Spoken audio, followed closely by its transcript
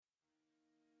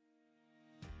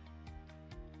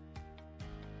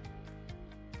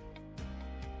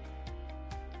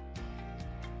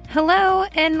Hello,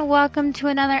 and welcome to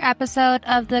another episode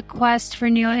of the Quest for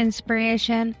New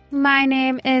Inspiration. My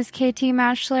name is KT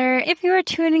Mashler. If you are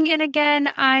tuning in again,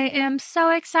 I am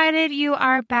so excited you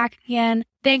are back again.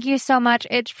 Thank you so much.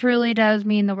 It truly does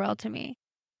mean the world to me.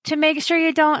 To make sure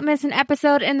you don't miss an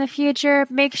episode in the future,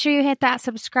 make sure you hit that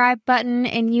subscribe button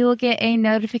and you will get a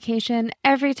notification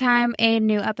every time a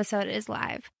new episode is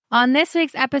live. On this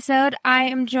week's episode, I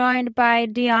am joined by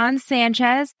Dionne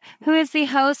Sanchez, who is the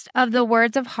host of the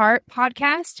Words of Heart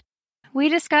podcast. We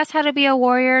discuss how to be a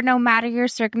warrior no matter your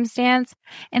circumstance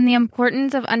and the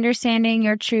importance of understanding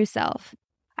your true self.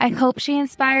 I hope she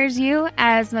inspires you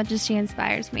as much as she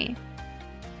inspires me.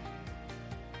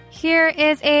 Here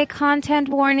is a content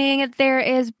warning. There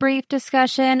is brief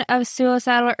discussion of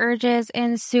suicidal urges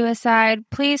and suicide.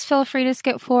 Please feel free to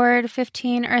skip forward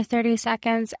 15 or 30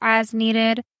 seconds as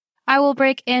needed. I will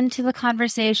break into the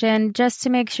conversation just to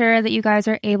make sure that you guys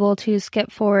are able to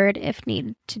skip forward if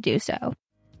needed to do so.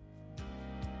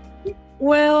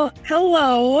 Well,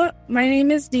 hello. My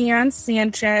name is Dionne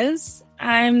Sanchez.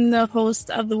 I'm the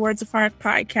host of the Words of Heart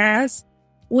podcast,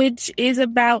 which is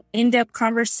about in-depth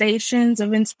conversations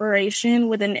of inspiration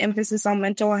with an emphasis on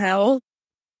mental health.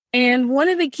 And one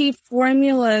of the key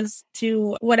formulas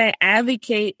to what I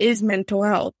advocate is mental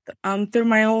health. Through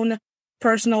my own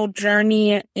personal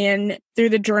journey and through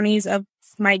the journeys of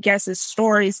my guests'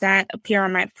 stories that appear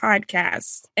on my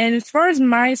podcast. And as far as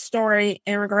my story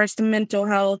in regards to mental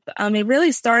health, it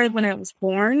really started when I was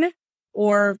born,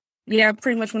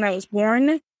 pretty much when I was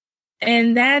born.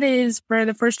 And that is for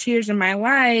the first 2 years of my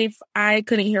life, I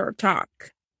couldn't hear or talk.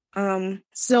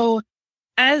 So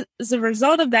as a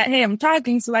result of that, hey, I'm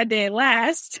talking, so that didn't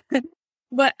last.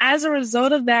 But as a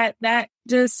result of that, that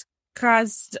just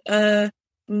caused a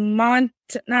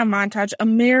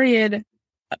myriad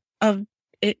of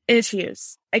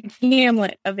issues, a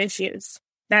gamut of issues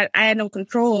that I had no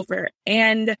control over.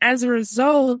 And as a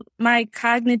result, my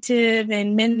cognitive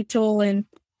and mental and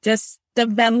just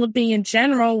developing in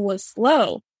general was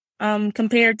slow,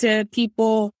 compared to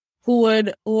people who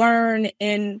would learn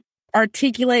and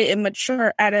articulate and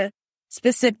mature at a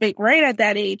specific rate at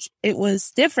that age. It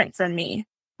was different for me.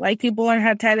 Like, people learn how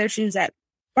to tie their shoes at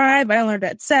 5. I learned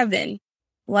at 7.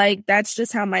 Like, that's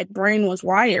just how my brain was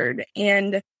wired.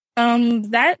 And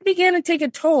that began to take a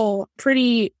toll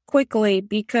pretty quickly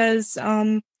because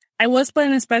I was put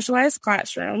in a specialized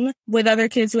classroom with other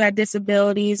kids who had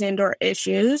disabilities and or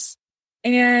issues.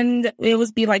 And it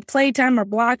would be like playtime or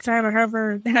block time or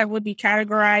however that would be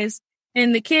categorized.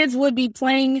 And the kids would be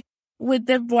playing with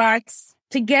their blocks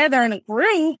together in a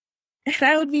group. And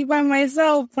I would be by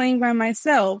myself, playing by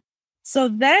myself. So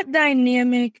that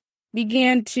dynamic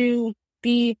began to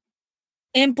be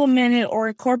implemented or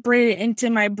incorporated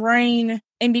into my brain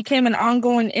and became an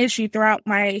ongoing issue throughout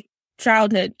my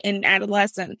childhood and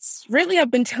adolescence, really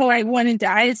up until I went into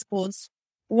high schools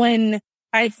when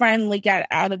I finally got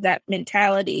out of that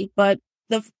mentality. But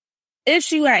the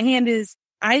issue at hand is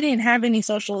I didn't have any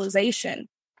socialization.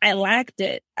 I lacked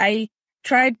it. I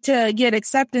tried to get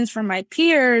acceptance from my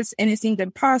peers and it seemed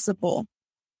impossible.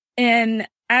 And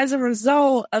as a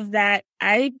result of that,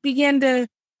 I began to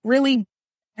really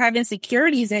have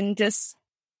insecurities and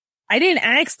I didn't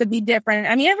ask to be different.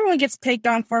 I mean, everyone gets picked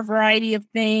on for a variety of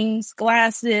things,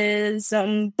 glasses,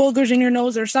 boogers in your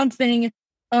nose or something,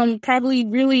 probably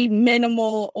really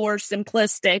minimal or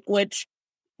simplistic, which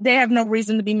they have no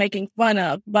reason to be making fun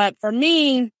of. But for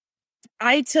me,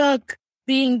 I took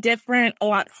being different a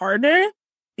lot harder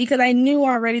because I knew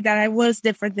already that I was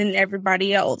different than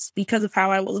everybody else because of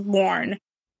how I was born.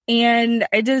 And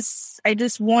I just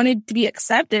wanted to be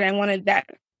accepted. I wanted that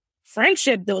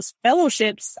friendship, those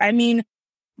fellowships. I mean,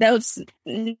 those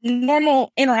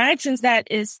normal interactions that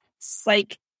is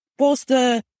like supposed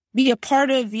to be a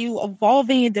part of you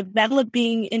evolving and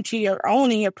developing into your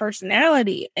own and your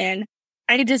personality. And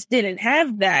I just didn't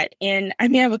have that. And I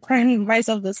mean, I would cry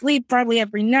myself to sleep probably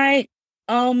every night.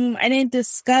 I didn't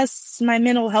discuss my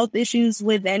mental health issues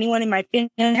with anyone in my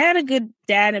family. I had a good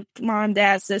dad, mom,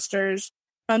 dad, sisters.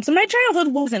 So my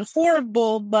childhood wasn't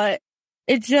horrible, but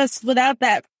it just, without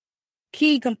that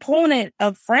key component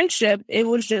of friendship, it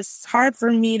was just hard for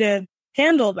me to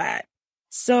handle that.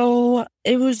 So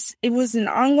it was an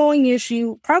ongoing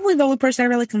issue. Probably the only person I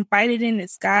really confided in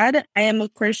is God. I am a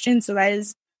Christian, so that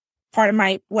is part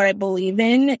of what I believe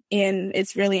in, and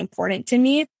it's really important to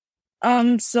me.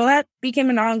 So that became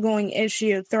an ongoing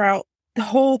issue throughout the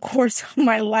whole course of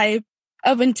my life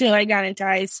up until I got into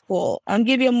high school. I'll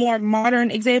give you a more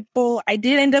modern example. I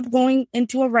did end up going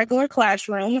into a regular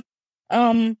classroom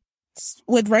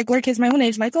with regular kids my own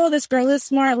age. Like, oh, this girl is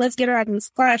smart. Let's get her out of this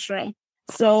classroom.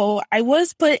 So I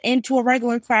was put into a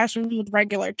regular classroom with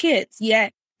regular kids,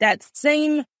 yet that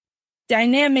same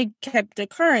dynamic kept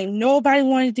occurring. Nobody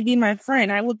wanted to be my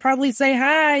friend. I would probably say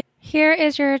hi. Here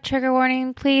is your trigger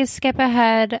warning. Please skip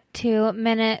ahead to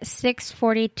minute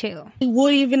 6:42. They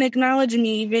would even acknowledge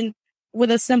me, even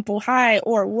with a simple hi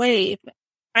or wave.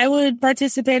 I would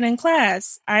participate in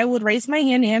class. I would raise my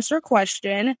hand and answer a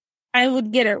question. I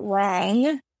would get it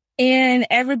wrong, and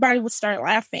everybody would start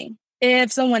laughing.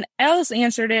 If someone else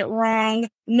answered it wrong,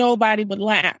 nobody would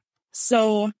laugh.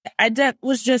 So it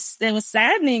was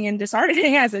saddening and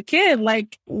disheartening as a kid.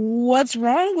 Like, what's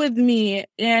wrong with me?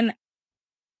 And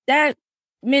that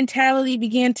mentality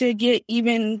began to get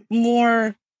even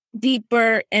more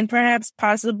deeper and perhaps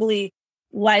possibly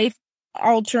life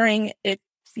altering, if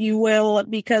you will,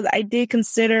 because I did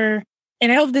consider,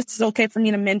 and I hope this is okay for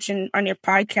me to mention on your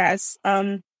podcast,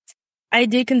 I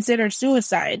did consider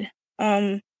suicide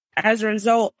as a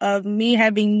result of me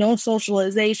having no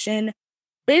socialization,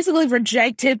 basically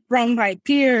rejected from my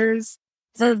peers,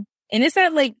 and it's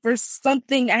not like for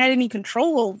something I had any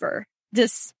control over,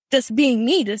 just being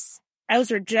me. I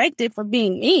was rejected for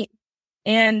being me.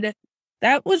 And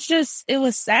that was it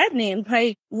was saddening.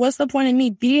 Like, what's the point of me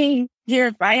being here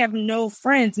if I have no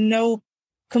friends, no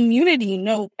community,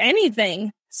 no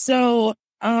anything? So,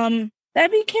 that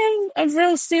became a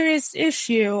real serious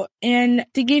issue. And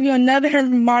to give you another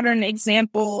modern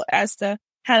example as to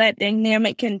how that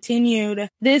dynamic continued,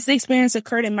 this experience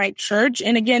occurred in my church.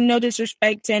 And again, no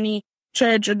disrespect to any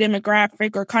church or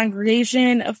demographic or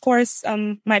congregation. Of course,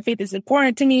 my faith is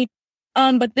important to me.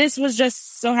 But this was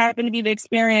just so happened to be the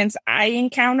experience I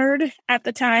encountered at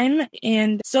the time.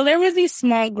 And so there were these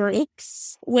small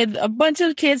groups with a bunch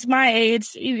of kids my age.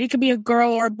 It could be a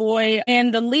girl or a boy.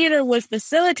 And the leader would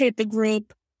facilitate the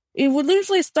group. It would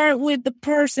usually start with the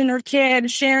person or kid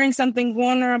sharing something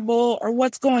vulnerable or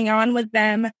what's going on with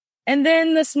them. And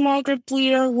then the small group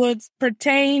leader would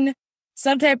pertain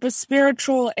some type of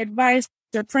spiritual advice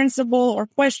or principle or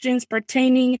questions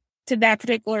pertaining to that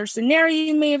particular scenario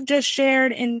you may have just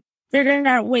shared, and figuring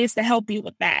out ways to help you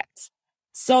with that.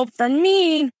 So for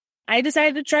me, I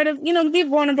decided to try to, be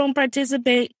vulnerable and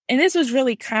participate. And this was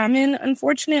really common,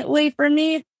 unfortunately, for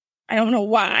me. I don't know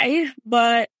why,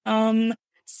 but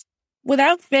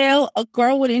without fail, a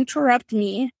girl would interrupt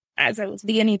me as I was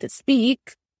beginning to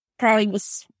speak. Probably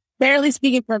was barely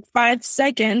speaking for 5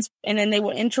 seconds, and then they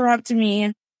would interrupt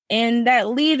me. And that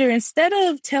leader, instead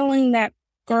of telling that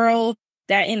girl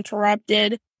that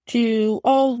interrupted to,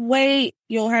 oh, wait,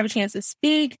 you'll have a chance to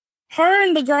speak, her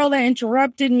and the girl that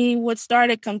interrupted me would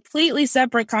start a completely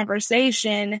separate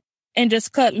conversation and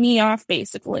just cut me off,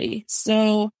 basically.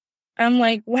 So I'm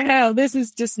like, wow, this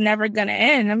is just never going to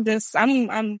end.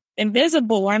 I'm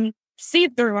invisible. I'm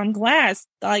see-through. I'm glass.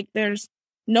 Like, there's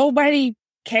nobody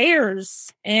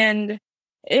cares. And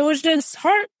it was just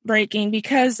heartbreaking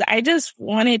because I just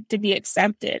wanted to be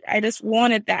accepted. I just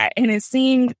wanted that. And it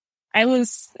seemed I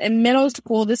was in middle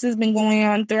school. This has been going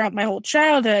on throughout my whole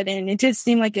childhood, and it just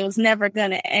seemed like it was never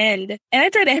going to end. And I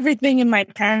tried everything in my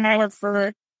power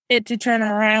for it to turn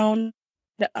around.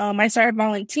 I started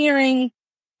volunteering.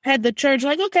 Had the church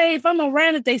like, okay, if I'm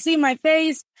around, if they see my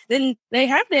face, then they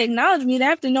have to acknowledge me. They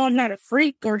have to know I'm not a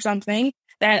freak or something,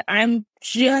 that I'm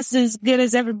just as good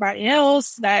as everybody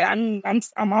else, that I'm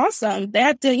awesome. They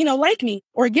have to, like me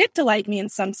or get to like me in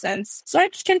some sense. So I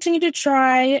just continued to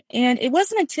try. And it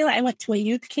wasn't until I went to a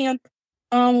youth camp,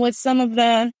 with some of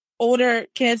the older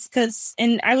kids,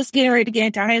 and I was getting ready to get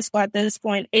into high school at this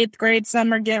point, 8th grade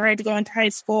summer, getting ready to go into high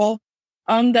school.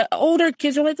 The older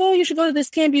kids were like, oh, you should go to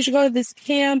this camp. You should go to this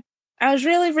camp. I was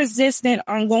really resistant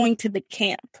on going to the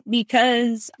camp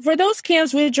because for those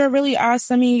camps, which are really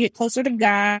awesome, you get closer to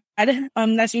God.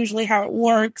 That's usually how it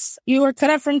works. You are cut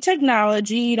off from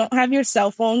technology. You don't have your cell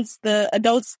phones. The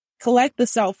adults collect the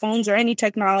cell phones or any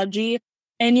technology.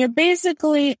 And you're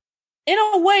basically, in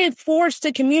a way, forced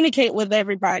to communicate with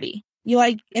everybody. You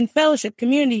in fellowship,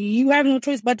 community, you have no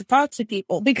choice but to talk to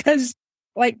people because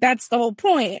that's the whole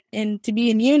point. And to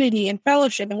be in unity and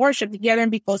fellowship and worship together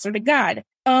and be closer to God.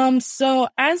 So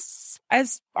as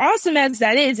awesome as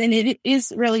that is, and it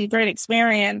is really a great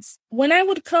experience, when I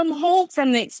would come home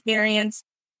from the experience,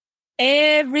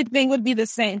 everything would be the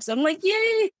same. So I'm like,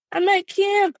 yay, I'm at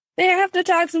camp. They have to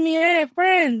talk to me. I have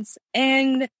friends.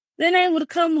 And then I would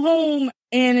come home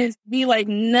and it'd be like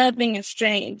nothing has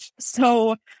changed.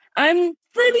 So I'm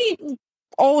pretty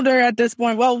older at this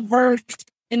point, well versed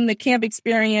in the camp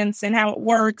experience and how it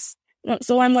works.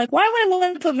 So I'm like, why would I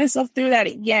want to put myself through that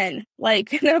again?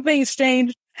 Nothing's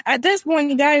changed. At this point,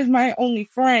 the guy is my only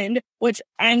friend, which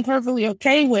I'm perfectly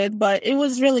okay with, but it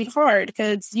was really hard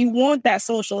because you want that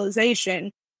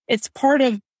socialization. it's part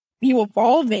of you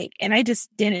evolving. And I just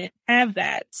didn't have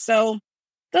that. So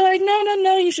they're like,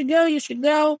 no, you should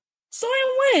go. So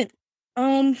I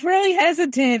went, really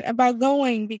hesitant about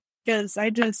going because I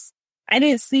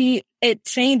didn't see it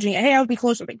changing. Hey, I'll be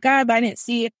closer to God, but I didn't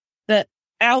see the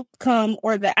outcome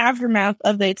or the aftermath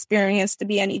of the experience to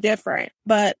be any different.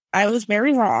 But I was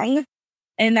very wrong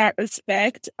in that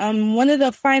respect. One of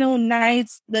the final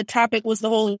nights, the topic was the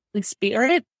Holy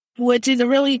Spirit, which is a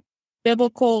really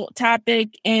biblical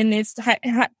topic, and it's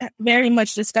very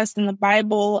much discussed in the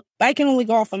Bible. I can only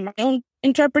go off of my own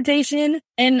interpretation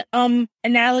and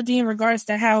analogy in regards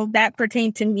to how that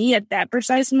pertained to me at that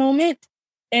precise moment.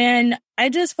 And I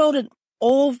just felt an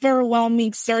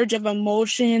overwhelming surge of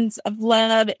emotions, of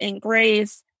love and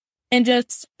grace, and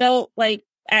just felt like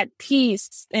at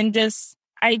peace. And just,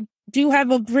 I do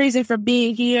have a reason for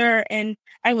being here. And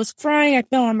I was crying. I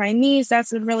fell on my knees.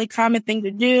 That's a really common thing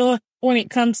to do when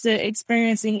it comes to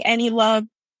experiencing any love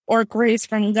or grace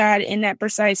from God in that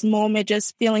precise moment,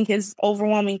 just feeling his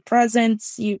overwhelming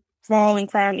presence. You fall and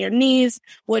cry on your knees,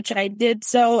 which I did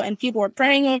so. And people were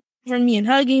praying over me and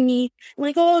hugging me.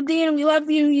 Like, oh, Dionne, we love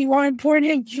you. You are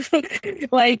important.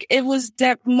 Like, it was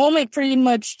that moment pretty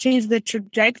much changed the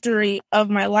trajectory of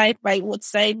my life, I would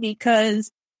say,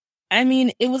 because I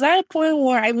mean, it was at a point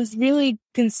where I was really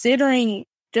considering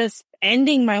just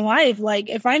ending my life. Like,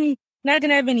 if I'm not going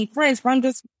to have any friends, if I'm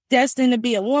just destined to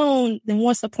be alone, then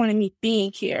what's the point of me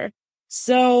being here?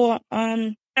 So,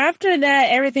 after that,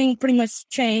 everything pretty much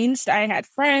changed. I had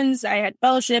friends, I had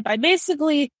fellowship.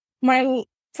 My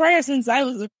prayer since I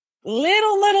was a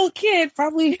little kid,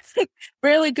 probably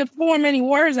barely could form any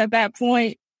words at that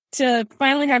point, to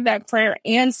finally have that prayer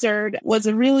answered was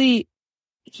a really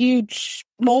huge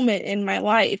moment in my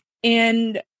life.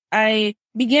 And I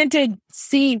began to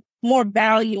see more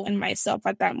value in myself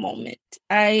at that moment.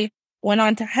 I went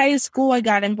on to high school. I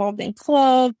got involved in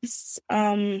clubs,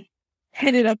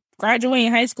 ended up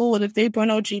graduating high school with a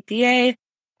 3.0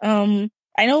 GPA.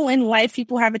 I know in life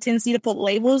people have a tendency to put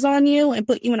labels on you and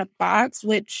put you in a box,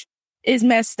 which is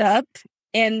messed up.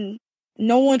 And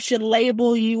no one should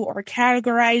label you or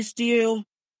categorize you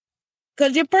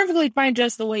because you're perfectly fine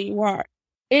just the way you are.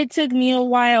 It took me a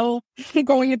while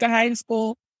going into high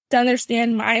school to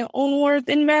understand my own worth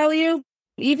and value.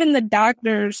 Even the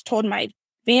doctors told my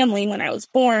family when I was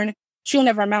born, she'll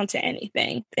never amount to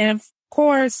anything. And of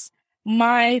course,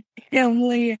 my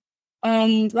family,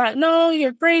 like, no,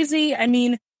 you're crazy. I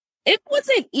mean, it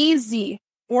wasn't easy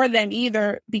for them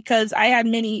either because I had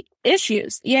many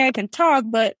issues. Yeah, I can talk,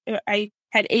 but I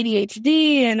had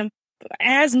ADHD and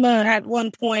asthma at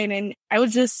one point, and I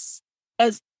was just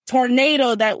a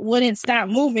tornado that wouldn't stop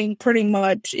moving, pretty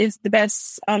much, is the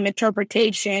best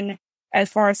interpretation as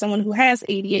far as someone who has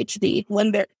ADHD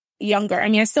when they're younger. I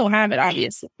mean, I still have it,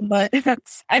 obviously, but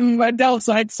I'm an adult,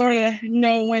 so I sort of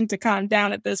know when to calm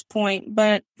down at this point.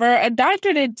 But for a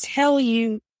doctor to tell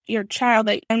you, your child,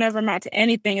 that you'll never amount to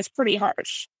anything is pretty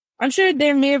harsh. I'm sure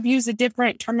they may have used a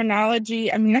different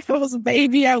terminology. I mean, I was a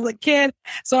baby, I was a kid,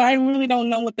 so I really don't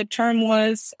know what the term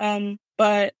was,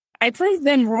 but I proved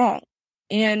them wrong.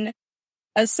 And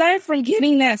aside from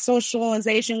getting that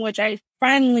socialization, which I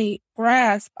finally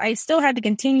grasped, I still had to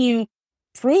continue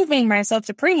proving myself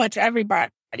to pretty much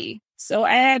everybody. So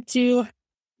I had to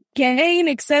gain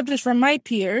acceptance from my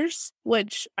peers,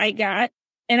 which I got.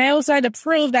 And I also had to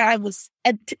prove that I was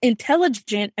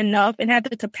intelligent enough and had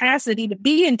the capacity to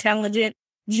be intelligent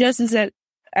just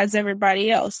as everybody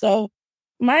else. So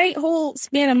my whole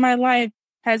span of my life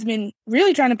has been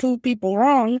really trying to prove people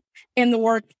wrong and to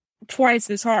work twice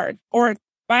as hard or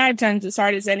 5 times as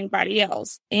hard as anybody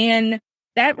else. And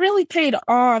that really paid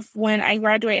off when I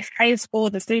graduated high school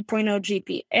with a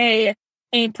 3.0 GPA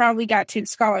and probably got 2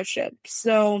 scholarships.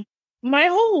 So my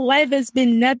whole life has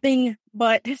been nothing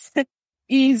but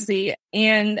easy.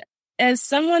 And as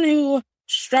someone who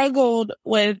struggled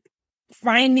with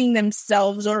finding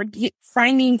themselves or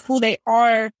finding who they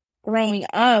are growing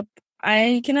up,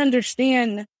 I can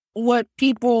understand what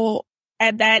people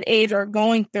at that age are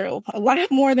going through a lot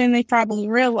more than they probably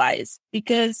realize.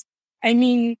 Because, I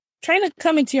mean, trying to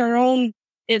come into your own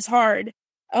is hard.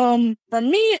 For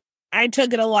me, I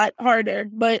took it a lot harder,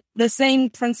 but the same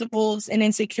principles and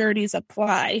insecurities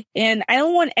apply. And I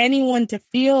don't want anyone to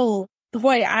feel the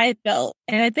way I felt.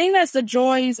 And I think that's the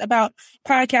joys about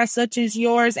podcasts such as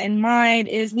yours and mine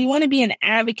is we want to be an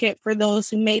advocate for those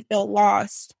who may feel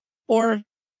lost or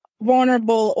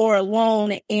vulnerable or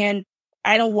alone. And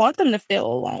I don't want them to feel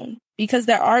alone because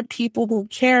there are people who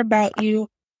care about you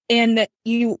and that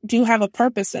you do have a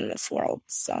purpose in this world.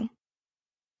 So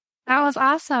That was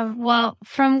awesome. Well,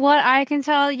 from what I can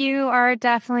tell, you are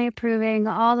definitely proving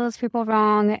all those people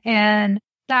wrong, and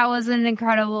that was an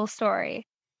incredible story.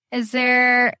 Is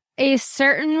there a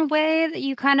certain way that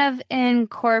you kind of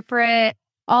incorporate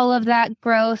all of that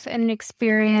growth and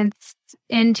experience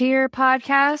into your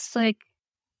podcast? Like,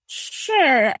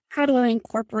 Sure. How do I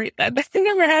incorporate that? I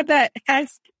never had that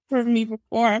asked for me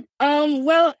before.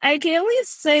 Well, I can at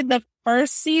least say the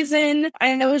first season,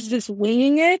 I was just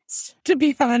winging it, to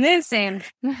be honest. same.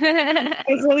 I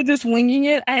was really just winging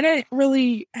it. I didn't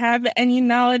really have any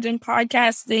knowledge in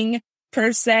podcasting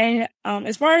per se.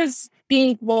 As far as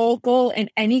being vocal in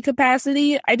any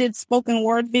capacity, I did spoken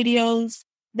word videos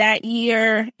that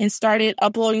year and started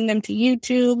uploading them to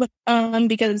YouTube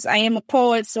because I am a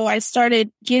poet. So I started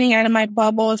getting out of my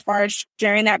bubble as far as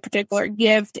sharing that particular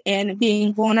gift and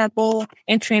being vulnerable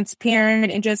and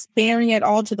transparent and just bearing it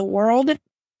all to the world.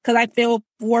 Because I feel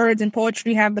words and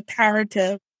poetry have the power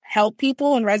to help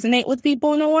people and resonate with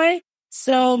people in a way.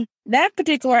 So that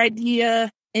particular idea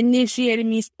initiated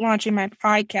me launching my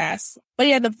podcast. But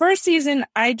yeah, the first season,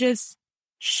 I just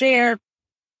share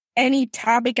any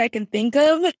topic I can think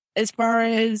of as far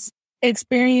as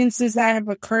experiences that have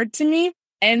occurred to me.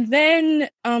 And then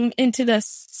into the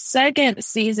second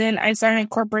season, I started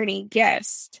incorporating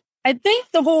guests. I think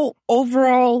the whole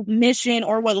overall mission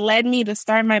or what led me to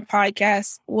start my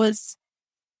podcast was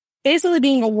basically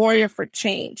being a warrior for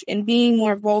change and being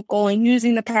more vocal and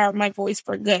using the power of my voice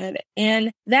for good.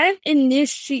 And that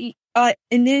initial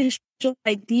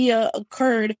idea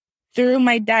occurred through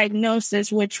my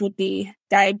diagnosis, which would be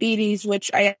diabetes, which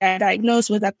I got diagnosed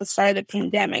with at the start of the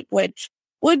pandemic, which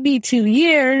would be 2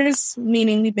 years,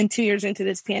 meaning we've been 2 years into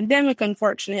this pandemic,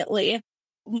 unfortunately.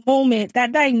 That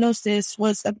diagnosis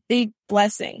was a big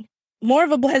blessing. More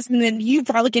of a blessing than you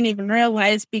probably can even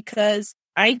realize, because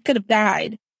I could have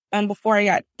died before I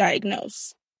got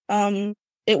diagnosed. It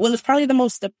was probably the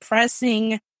most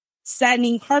depressing,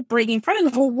 saddening, heartbreaking, probably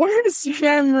the worst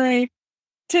memory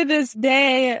to this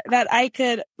day that I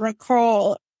could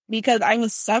recall, because I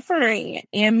was suffering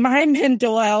and my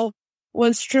mental health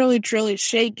was truly, truly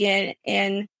shaken.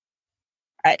 And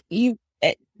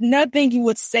nothing you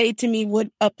would say to me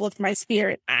would uplift my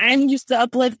spirit. I'm used to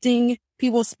uplifting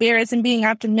people's spirits and being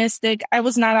optimistic. I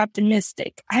was not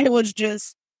optimistic. I was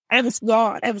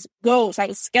gone. I was a ghost. I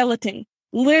was a skeleton,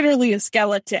 literally a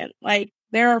skeleton. Like,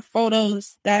 there are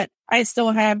photos that I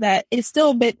still have that it's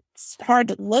still a bit hard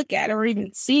to look at or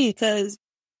even see, because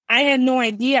I had no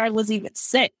idea I was even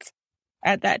sick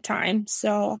at that time.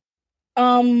 So,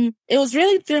 it was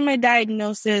really through my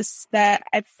diagnosis that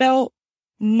I felt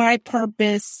my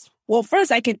purpose. Well,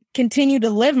 first I could continue to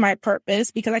live my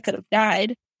purpose because I could have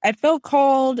died. I felt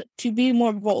called to be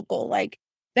more vocal. Like,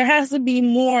 there has to be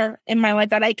more in my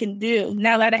life that I can do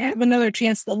now that I have another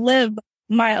chance to live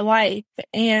my life.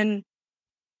 And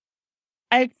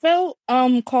I felt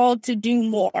called to do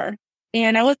more,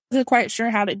 and I wasn't quite sure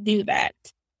how to do that.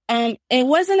 It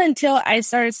wasn't until I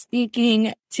started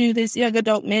speaking to this young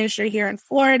adult ministry here in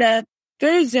Florida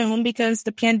through Zoom, because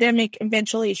the pandemic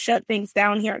eventually shut things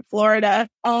down here in Florida.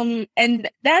 And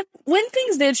that when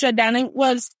things did shut down, it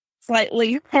was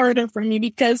slightly harder for me,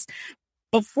 because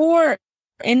before,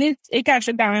 and it got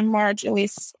shut down in March, at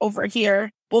least over here.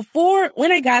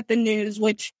 When I got the news,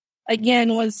 which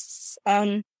again was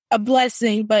a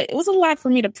blessing, but it was a lot for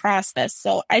me to process.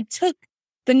 So I took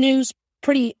the news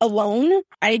pretty alone.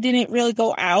 I didn't really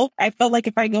go out. I felt like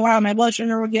if I go out, my blood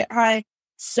sugar would get high.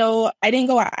 So I didn't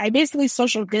go out. I basically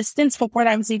social distanced before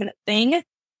that was even a thing.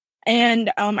 And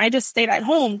I just stayed at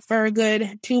home for a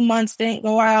good 2 months, didn't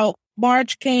go out.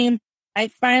 March came. I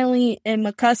finally am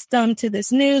accustomed to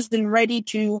this news and ready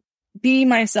to be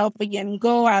myself again,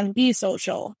 go out and be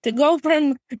social. To go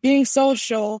from being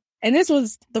social, and this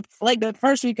was the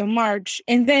first week of March,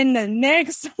 and then the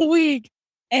next week,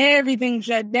 everything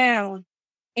shut down.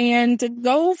 And to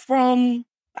go from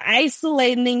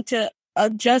isolating to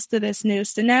adjust to this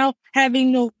news to now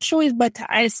having no choice but to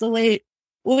isolate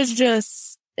was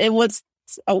just, it was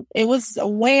a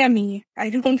whammy.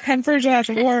 I'm pretty sure that's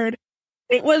a word.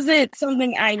 It wasn't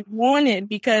something I wanted,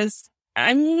 because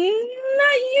I'm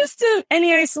not used to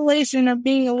any isolation or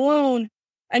being alone.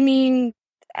 I mean,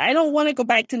 I don't want to go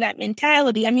back to that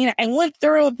mentality. I mean, I went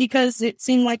through it because it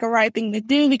seemed like a right thing to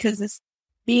do, because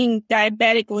being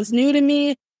diabetic was new to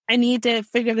me. I need to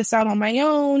figure this out on my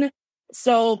own.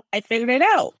 So I figured it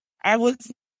out. I was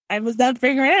done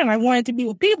figuring it out. I wanted to be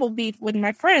with people, be with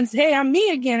my friends. Hey, I'm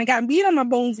me again. I got meat on my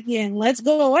bones again. Let's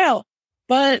go out.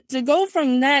 But to go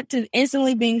from that to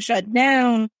instantly being shut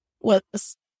down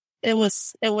was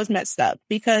messed up,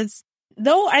 because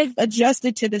though I've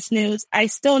adjusted to this news, I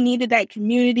still needed that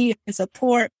community and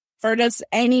support for just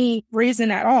any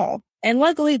reason at all. And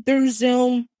luckily through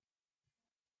Zoom,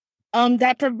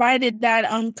 that provided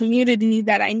that community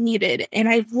that I needed, and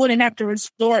I wouldn't have to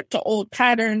resort to old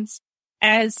patterns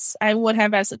as I would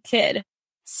have as a kid.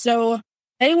 So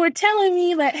they were telling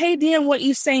me that, hey, Dionne, what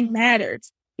you say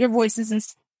matters. Your voice is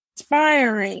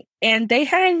inspiring. And they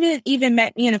haven't even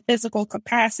met me in a physical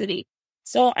capacity.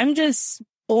 So I'm just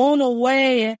blown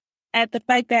away at the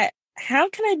fact that how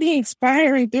can I be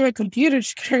inspiring through a computer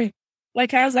screen?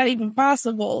 Like, how's that even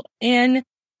possible? And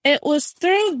it was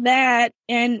through that,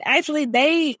 and actually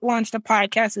they launched a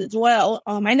podcast as well.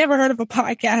 I never heard of a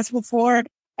podcast before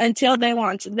until they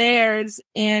launched theirs,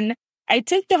 and I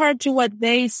took to heart to what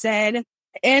they said.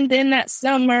 And then that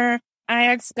summer, I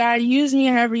asked God, use me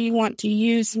however you want to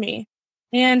use me.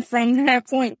 And from that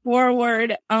point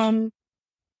forward,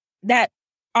 that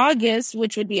August,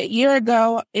 which would be a year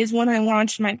ago, is when I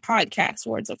launched my podcast,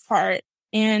 Words of Heart.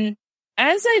 And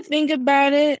as I think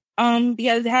about it,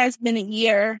 because it has been a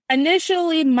year,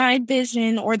 initially my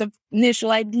vision or the initial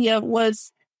idea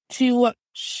was to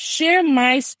share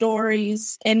my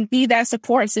stories and be that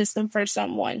support system for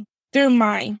someone through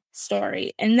my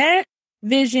story. And that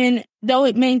vision, though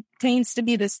it maintains to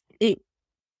be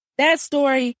that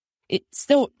story, it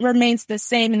still remains the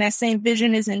same, and that same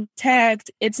vision is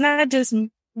intact. It's not just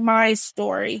my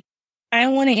story. I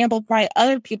want to amplify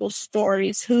other people's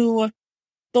stories who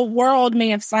the world may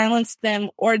have silenced them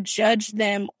or judged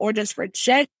them or just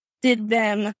rejected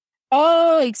them.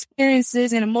 All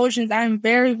experiences and emotions I'm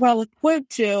very well equipped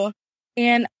to.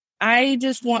 And I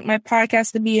just want my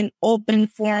podcast to be an open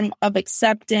form of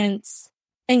acceptance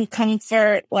and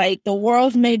comfort. Like, the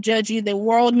world may judge you, the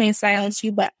world may silence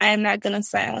you, but I'm not going to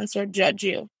silence or judge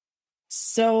you.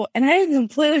 So, and I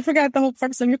completely forgot the whole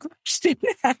purpose of your question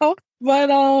now,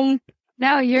 but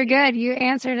no, you're good. You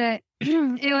answered it.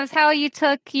 It was how you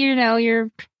took,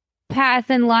 your path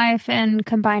in life and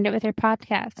combined it with your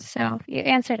podcast. So you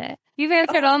answered it. You've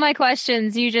answered all my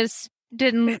questions. You just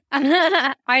didn't.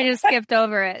 I just skipped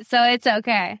over it. So it's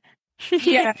okay.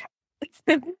 Yeah.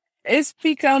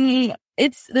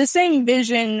 It's the same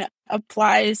vision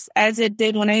applies as it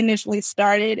did when I initially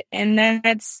started. And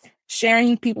that's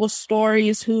sharing people's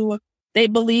stories who they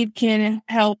believe can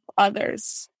help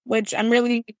others, which I'm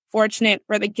really fortunate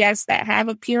for the guests that have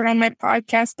appeared on my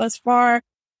podcast thus far,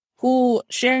 who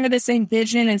share the same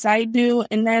vision as I do,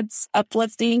 and that's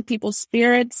uplifting people's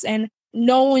spirits and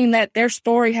knowing that their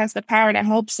story has the power to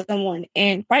help someone.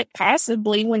 And quite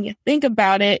possibly, when you think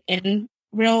about it in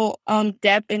real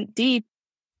depth and deep,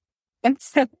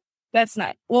 that's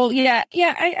not, well, yeah,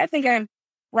 I think I'm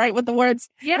right with the words.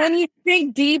 Yeah. When you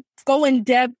think deep, go in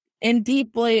depth and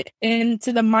deeply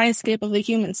into the mindscape of the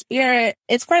human spirit,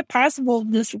 it's quite possible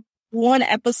this one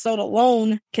episode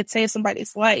alone could save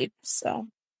somebody's life. So.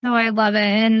 No, I love it.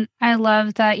 And I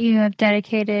love that you have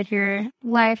dedicated your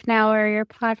life now or your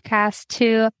podcast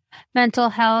to mental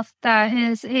health. That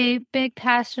is a big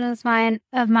passion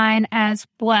of mine as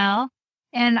well.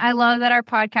 And I love that our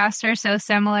podcasts are so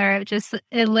similar.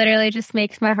 It literally just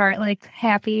makes my heart like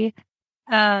happy.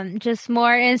 Just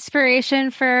more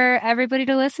inspiration for everybody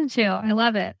to listen to. I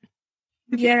love it.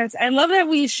 Yes, I love that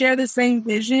we share the same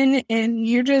vision, and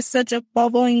you're just such a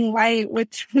bubbling light,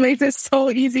 which makes it so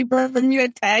easy for me to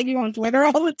tag you on Twitter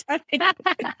all the time.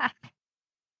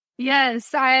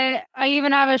 Yes, I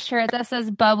even have a shirt that says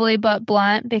bubbly but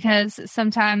blunt, because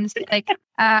sometimes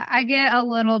I get a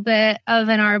little bit of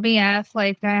an RBF,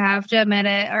 like I have to admit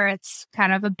it, or it's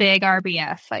kind of a big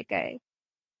RBF, like I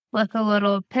look a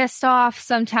little pissed off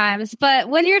sometimes. But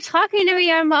when you're talking to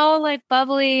me, I'm all like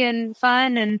bubbly and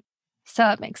fun, and so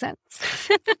it makes sense.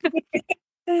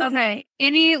 Okay.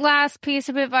 Any last piece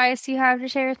of advice you have to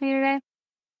share with me today?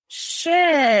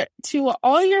 Sure. To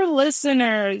all your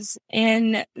listeners,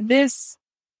 and this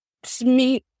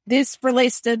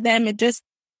relates to them just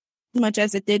as much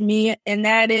as it did me, and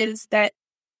that is that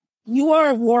you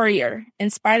are a warrior in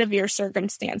spite of your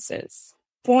circumstances.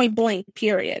 Point blank,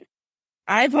 period.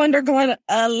 I've undergone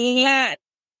a lot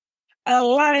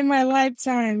in my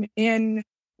lifetime, and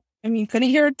couldn't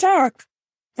hear her talk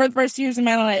for the first years of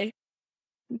my life.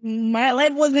 My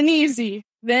life wasn't easy.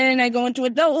 Then I go into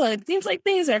adulthood. Seems like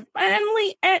things are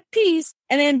finally at peace.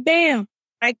 And then bam,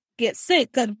 I get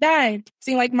sick, could have died.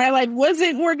 Seemed like my life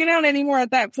wasn't working out anymore at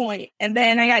that point. And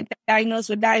then I got diagnosed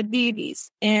with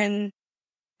diabetes. And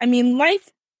life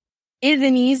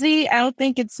isn't easy. I don't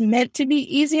think it's meant to be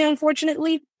easy,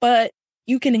 unfortunately, but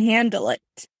you can handle it.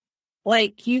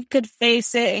 Like, you could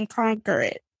face it and conquer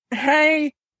it.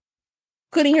 I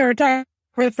couldn't hear her talk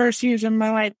for the first years of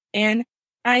my life, and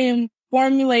I am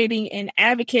formulating and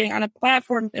advocating on a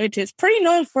platform which is pretty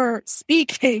known for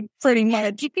speaking, pretty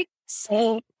much.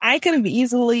 So I could have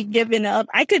easily given up.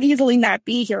 I could easily not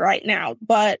be here right now,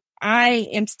 but I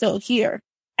am still here,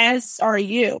 as are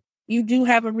you. You do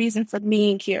have a reason for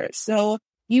being here. So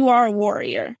you are a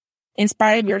warrior in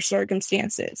spite of your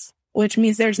circumstances, which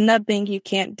means there's nothing you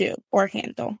can't do or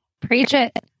handle. Preach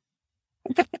it.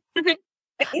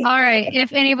 All right.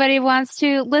 If anybody wants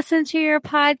to listen to your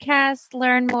podcast,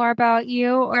 learn more about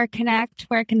you, or connect,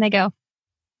 where can they go?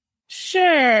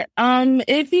 Sure.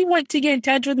 If you want to get in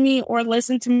touch with me or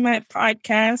listen to my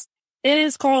podcast, it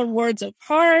is called Words of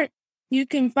Heart. You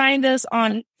can find us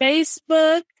on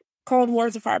Facebook, called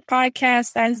Words of Heart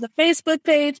Podcast. That is the Facebook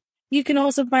page. You can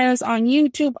also find us on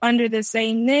YouTube under the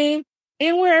same name,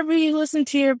 and wherever you listen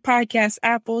to your podcast,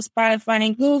 Apple, Spotify,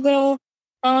 and Google.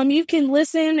 You can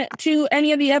listen to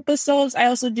any of the episodes. I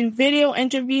also do video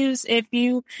interviews if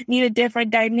you need a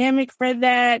different dynamic for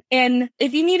that. And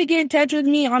if you need to get in touch with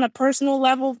me on a personal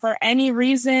level for any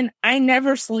reason, I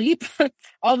never sleep,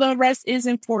 although rest is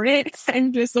important.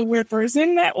 I'm just a weird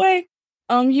person that way.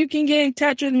 You can get in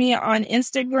touch with me on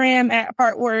Instagram at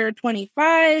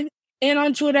HeartWarrior25 and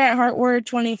on Twitter at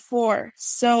HeartWarrior24.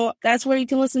 So that's where you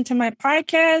can listen to my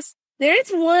podcast. There's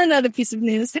one other piece of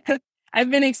news I've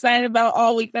been excited about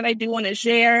all week that I do want to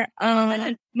share.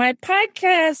 My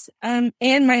podcast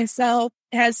and myself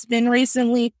has been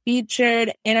recently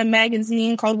featured in a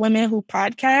magazine called Women Who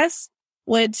Podcast,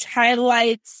 which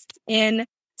highlights and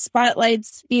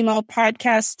spotlights female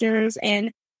podcasters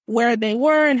and where they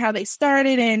were and how they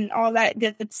started and all that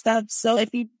good stuff. So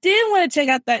if you did want to check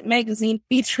out that magazine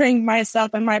featuring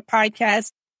myself and my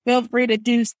podcast, feel free to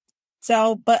do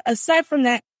so. But aside from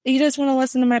that, if you just want to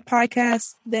listen to my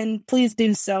podcast, then please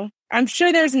do so. I'm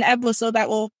sure there's an episode that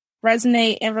will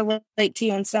resonate and relate to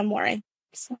you in some way.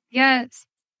 So. Yes,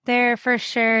 there for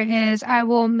sure is. I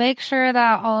will make sure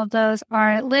that all of those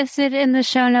are listed in the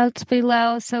show notes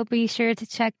below, so be sure to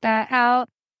check that out.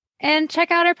 And check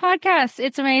out our podcast.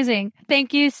 It's amazing.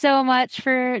 Thank you so much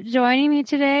for joining me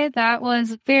today. That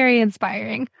was very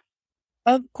inspiring.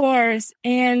 Of course.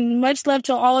 And much love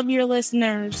to all of your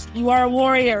listeners. You are a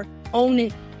warrior. Own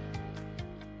it.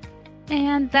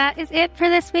 And that is it for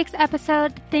this week's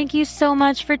episode. Thank you so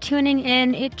much for tuning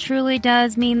in. It truly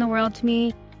does mean the world to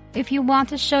me. If you want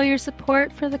to show your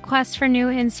support for the quest for new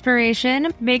inspiration,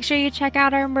 make sure you check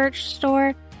out our merch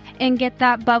store and get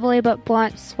that bubbly but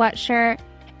blunt sweatshirt.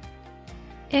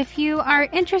 If you are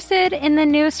interested in the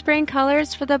new spring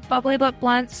colors for the bubbly but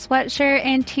blunt sweatshirt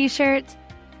and t-shirts,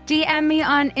 DM me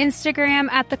on Instagram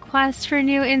at the quest for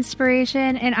new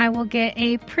inspiration and I will get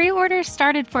a pre-order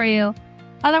started for you.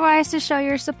 Otherwise, to show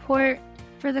your support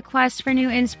for the quest for new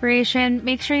inspiration,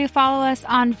 make sure you follow us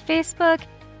on Facebook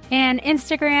and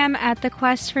Instagram at the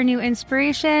quest for new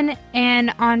inspiration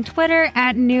and on Twitter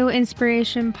at New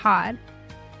Inspiration Pod.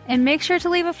 And make sure to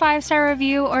leave a 5-star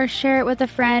review or share it with a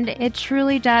friend. It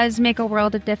truly does make a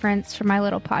world of difference for my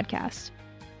little podcast.